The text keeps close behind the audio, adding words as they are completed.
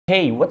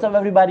Hey, what's up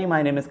everybody?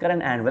 My name is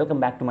Karan and welcome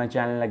back to my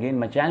channel again.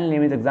 My channel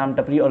name is exam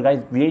टपरी और guys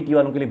VITEE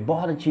वालों के लिए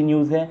बहुत अच्छी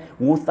news है,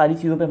 वो सारी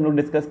चीज़ों पे हम लोग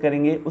डिस्कस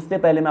करेंगे। उससे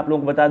पहले मैं आप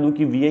लोगों को बता दूं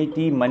कि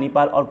VITEE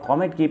मणिपाल और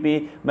कॉमेट के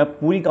पे मैं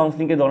पूरी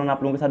काउंसलिंग के दौरान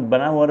आप लोगों के साथ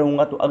बना हुआ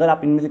रहूँगा। तो अगर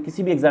आप इनमें से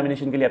किसी भी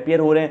एग्जामिनेशन के लिए अपियर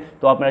हो रहे हैं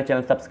तो आप मेरा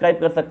चैनल सब्सक्राइब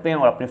कर सकते हैं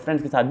और अपने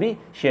फ्रेंड्स के साथ भी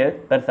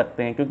शेयर कर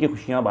सकते हैं, क्योंकि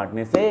खुशियाँ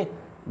बांटने से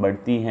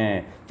बढ़ती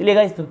हैं। चलिए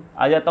गाइस, तो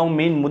आ जाता हूँ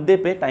मेन मुद्दे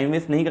पे, टाइम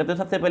वेस्ट नहीं करते।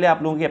 सबसे पहले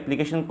आप लोगों की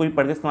एप्लीकेशन को भी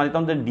पढ़ के सुना देता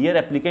हूँ। The dear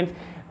applicants,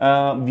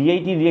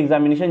 VITEE re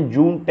examination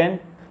June 10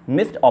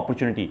 missed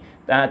opportunity,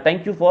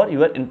 thank you for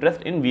your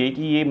interest in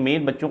VITEE। ये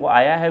मेल बच्चों को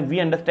आया है। We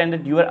understand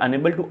that you are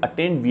unable to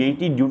attend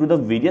VITEE due to the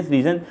various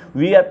reason.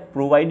 We are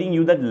providing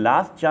you the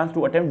last chance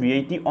to attend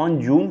VITEE on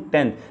June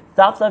 10।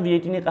 साफ साफ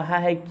VITEE ने कहा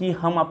है कि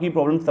हम आपकी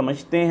प्रॉब्लम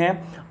समझते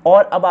हैं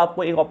और अब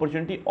आपको एक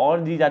अपॉर्चुनिटी और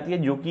दी जाती है,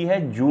 जो कि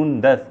है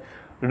जून 10।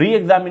 Re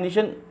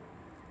examination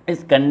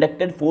is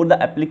conducted for the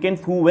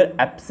applicants who were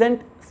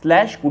absent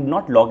 / could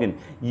not log in।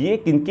 ये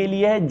किनके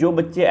लिए है? जो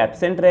बच्चे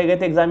एब्सेंट रह गए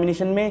थे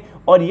एग्जामिनेशन में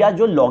और या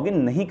जो लॉग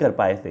इन नहीं कर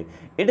पाए थे।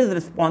 It is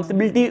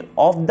responsibility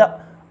of the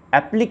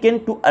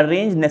applicant to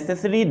arrange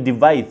necessary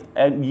device.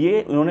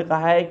 ये उन्होंने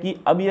कहा है कि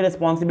अब ये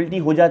रिस्पॉन्सिबिलिटी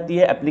हो जाती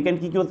है एप्लीकेंट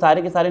की कि वो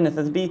सारे के सारे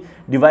नेसेसिटी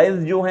डिवाइस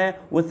जो हैं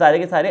वो सारे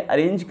के सारे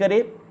अरेंज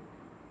करे।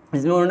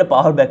 इसमें उन्होंने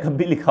पावर बैकअप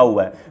भी लिखा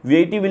हुआ है।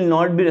 VITEE will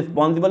not be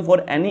responsible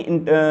for any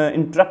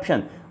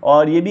interruption.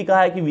 और ये भी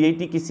कहा है कि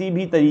VITEE किसी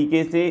भी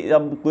तरीके से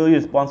अब कोई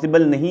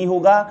रिस्पॉन्सिबल नहीं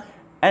होगा।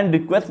 And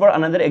request for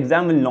another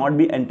exam will not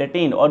be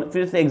entertain. और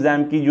फिर से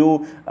एग्जाम की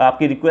जो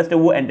आपकी रिक्वेस्ट है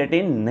वो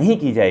एंटरटेन नहीं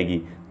की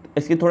जाएगी।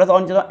 इसके थोड़ा सा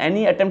और चलो,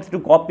 एनी अटेम्प्ट्स टू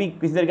कॉपी,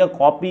 किसी तरीके का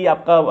कॉपी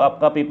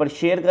आपका पेपर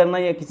शेयर करना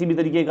या किसी भी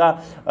तरीके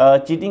का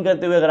चीटिंग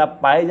करते हुए अगर आप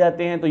पाए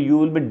जाते हैं तो you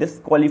will be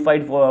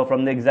disqualified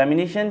from the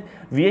examination.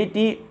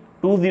 VITEE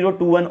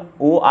 2021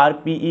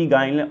 ORPE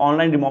guideline,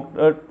 online remote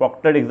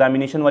proctored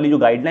examination वाली जो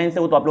गाइडलाइंस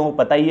है वो तो आप लोगों को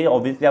पता ही है।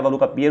 ऑब्वियसली आप लोग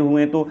का पेयर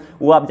हुए हैं तो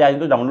वो आप चाहे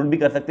तो डाउनलोड भी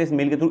कर सकते हैं इस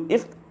मेल के through.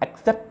 If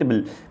acceptable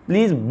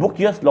please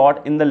book your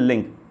slot in the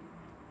link.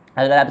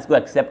 अगर आप इसको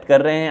एक्सेप्ट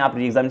कर रहे हैं, आप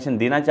री एग्जामिनेशन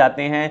देना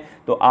चाहते हैं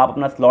तो आप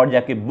अपना स्लॉट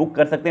जाके बुक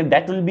कर सकते हैं।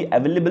 That will be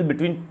available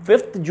between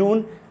 5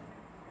 June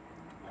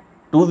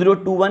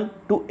 2021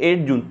 to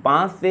 8 जून,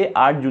 5 से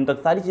 8 जून तक।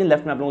 सारी चीज़ें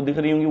लेफ्ट में आप लोगों को दिख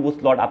रही होंगी, वो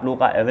स्लॉट आप लोगों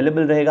का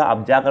अवेलेबल रहेगा।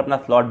 आप जाकर अपना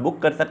स्लॉट बुक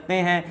कर सकते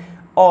हैं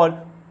और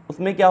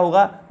उसमें क्या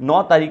होगा,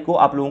 9 तारीख को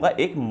आप लोगों का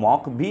एक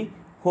मॉक भी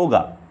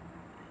होगा।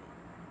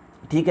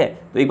 ठीक है,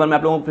 तो एक बार मैं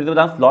आप लोगों को फिर से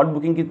बताऊं, स्लॉट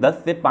बुकिंग की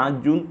 10 से 5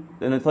 जून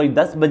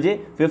 10 बजे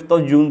 5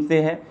 जून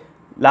से है।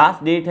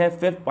 लास्ट डेट है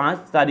 5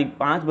 तारीख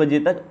 5 बजे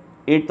तक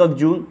 8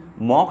 जून।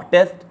 Mock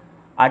test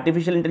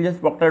artificial intelligence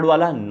proctored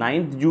वाला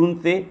 9 जून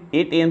से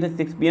 8 AM से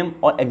 6 PM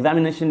और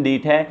एग्जामिनेशन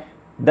डेट है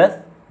 10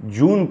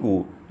 जून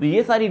को। तो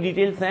ये सारी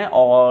डिटेल्स हैं।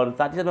 और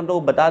साथ ही साथ मैं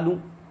आपको बता दूं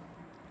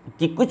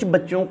कि कुछ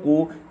बच्चों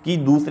को कि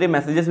दूसरे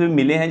मैसेजेस भी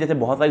मिले हैं, जैसे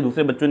बहुत सारे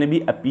दूसरे बच्चों ने भी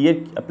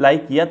अप्लाई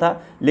किया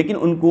था लेकिन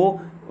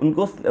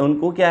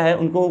उनको क्या है,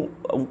 उनको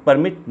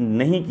परमिट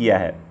नहीं किया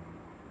है।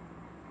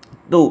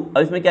 तो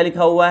अब इसमें क्या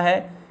लिखा हुआ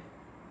है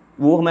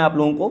वो मैं आप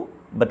लोगों को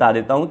बता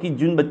देता हूं कि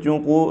जिन बच्चों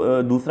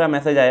को दूसरा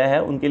मैसेज आया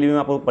है उनके लिए मैं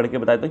आपको पढ़ के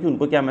बता देता हूं कि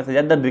उनको क्या मैसेज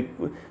आया।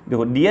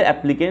 देखो, dear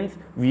applicants,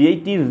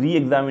 VITEE re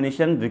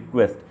examination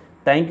request,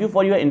 thank you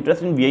for your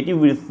interest in VITEE।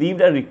 We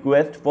received a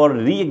request for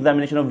re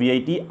examination of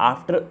VITEE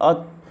after a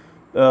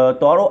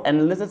thorough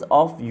analysis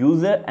of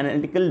user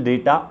analytical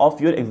data of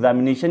your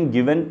examination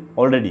given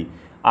already।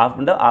 आप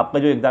मतलब आपका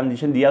जो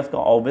examination दिया उसका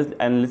obvious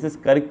analysis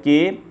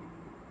करके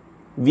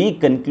we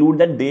conclude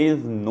that there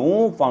is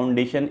no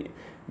foundation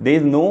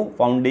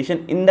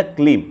in the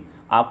claim।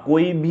 आप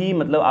कोई भी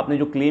मतलब आपने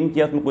जो क्लेम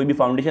किया उसमें कोई भी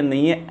फाउंडेशन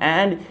नहीं है।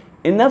 And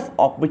enough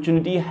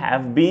opportunity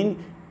have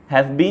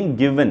been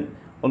given.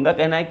 उनका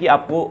कहना है कि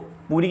आपको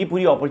पूरी की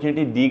पूरी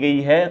अपॉर्चुनिटी दी गई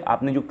है,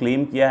 आपने जो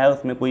क्लेम किया है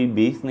उसमें कोई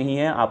बेस नहीं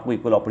है, आपको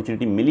इक्वल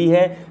अपॉर्चुनिटी मिली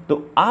है।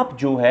 तो आप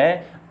जो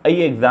है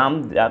ये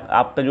एग्ज़ाम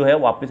आपका जो है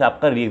वापस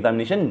आपका री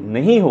एग्जामिनेशन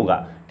नहीं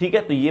होगा। ठीक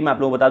है, तो ये मैं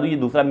आप लोगों को बता दूं, ये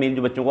दूसरा मेल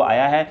जो बच्चों को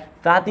आया है।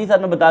 साथ ही साथ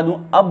मैं बता दूं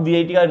अब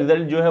VITEE का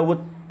रिजल्ट जो है वो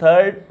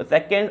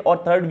सेकेंड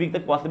और थर्ड वीक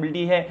तक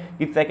पॉसिबिलिटी है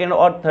कि सेकेंड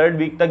और थर्ड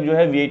वीक तक जो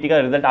है VITEE का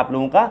रिजल्ट आप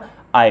लोगों का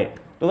आए।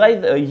 तो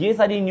गाइज ये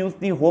सारी न्यूज़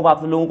थी। होप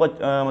आप लोगों को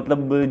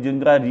मतलब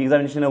जिनका री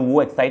एग्जामिनेशन है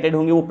वो एक्साइटेड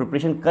होंगे, वो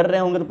प्रिपरेशन कर रहे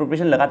होंगे। तो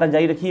प्रिपरेशन लगातार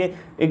जारी रखिए।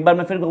 एक बार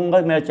मैं फिर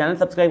कहूँगा मेरा चैनल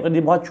सब्सक्राइब कर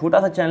दीजिए, बहुत छोटा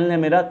सा चैनल है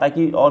मेरा,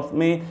 ताकि और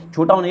उसमें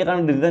छोटा होने के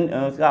कारण रीज़न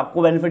उसका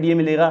आपको बेनिफिट ये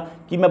मिलेगा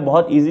कि मैं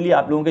बहुत ईजिली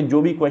आप लोगों के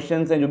जो भी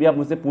क्वेश्चन हैं, जो भी आप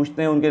मुझसे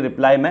पूछते हैं, उनके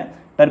रिप्लाई मैं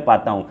कर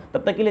पाता हूँ।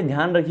 तब तक के लिए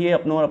ध्यान रखिए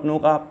अपनों और अपनों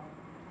का।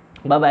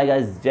 बाय बाय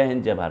गाइस, जय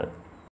हिंद, जय भारत।